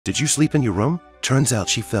Did you sleep in your room? Turns out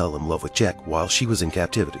she fell in love with Jack while she was in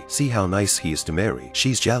captivity. See how nice he is to Mary.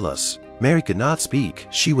 She's jealous. Mary could not speak.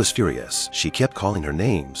 She was furious. She kept calling her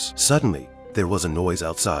names. Suddenly, there was a noise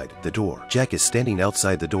outside the door. Jack is standing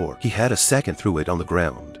outside the door. He had a sack and threw it on the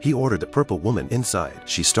ground. He ordered the purple woman inside.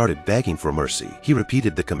 She started begging for mercy. He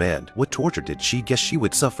repeated the command. What torture did she guess she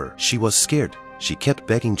would suffer? She was scared. She kept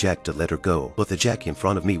begging Jack to let her go, but the Jack in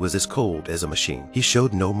front of me was as cold as a machine. He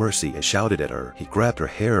showed no mercy and shouted at her. He grabbed her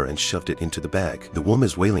hair and shoved it into the bag. The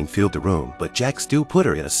woman's wailing filled the room, but Jack still put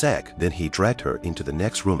her in a sack. Then he dragged her into the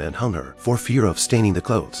next room and hung her, for fear of staining the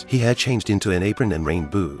clothes. He had changed into an apron and rain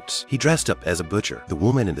boots. He dressed up as a butcher. The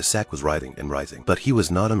woman in the sack was writhing and writhing, but he was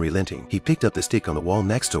not unrelenting. He picked up the stick on the wall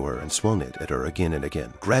next to her and swung it at her again and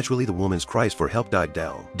again. Gradually, the woman's cries for help died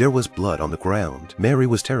down. There was blood on the ground. Mary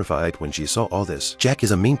was terrified when she saw all this. Jack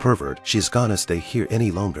is a mean pervert. She's gonna stay here any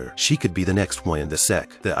longer. She could be the next one in the sack.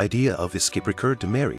 The idea of escape recurred to Mary.